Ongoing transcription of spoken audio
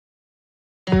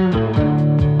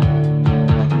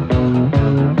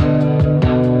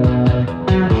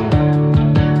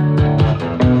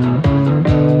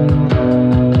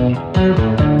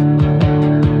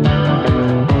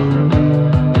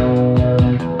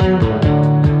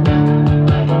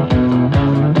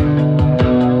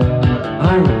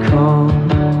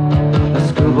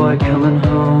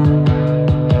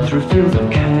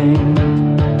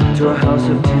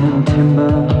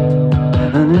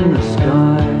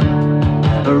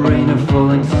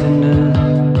and cinders.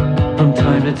 From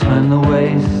time to time the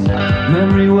waste,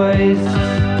 memory wastes.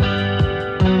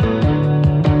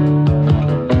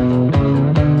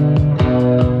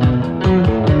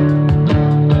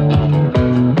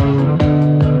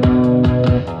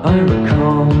 I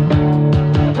recall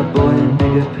a boy in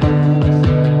bigger pants,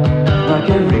 like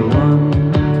everyone,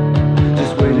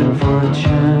 just waiting for a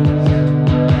chance.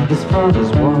 His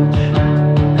father's watch,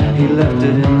 he left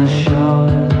it in the shower.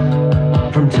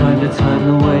 From time to time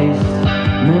the waste,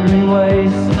 memory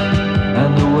waste,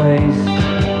 and the waste,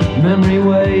 memory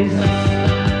waste.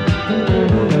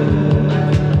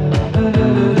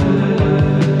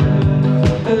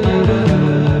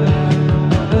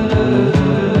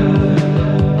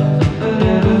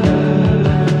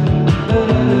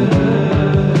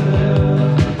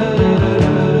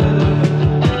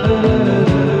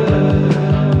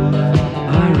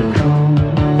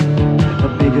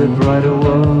 Brighter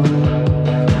world,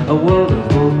 a world of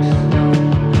books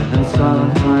and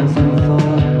silent minds and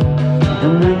thought.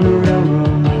 And then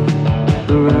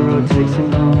the railroad takes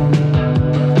him home,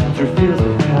 through fields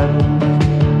of cattle,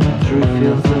 through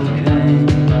fields of cane.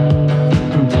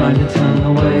 From time to time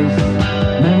the waste,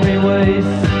 memory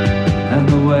waste, and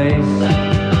the waste,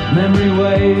 memory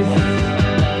waste.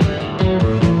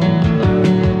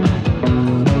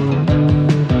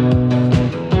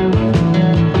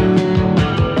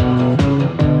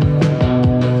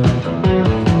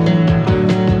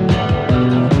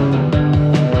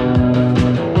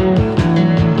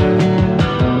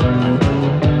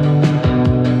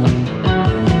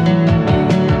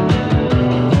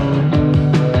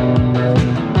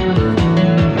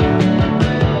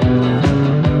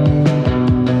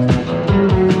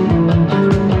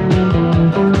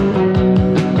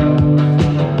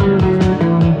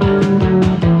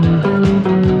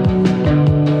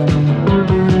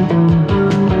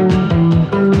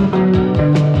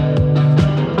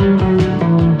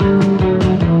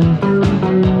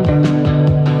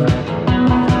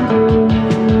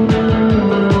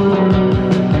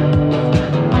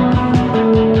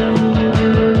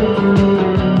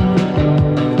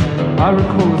 I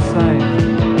recall the same,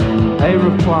 a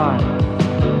reply,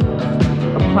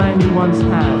 a plan you once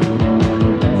had.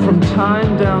 From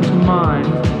time down to mine,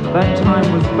 that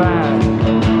time was bad,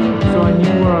 so I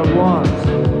knew where I was,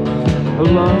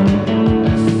 alone,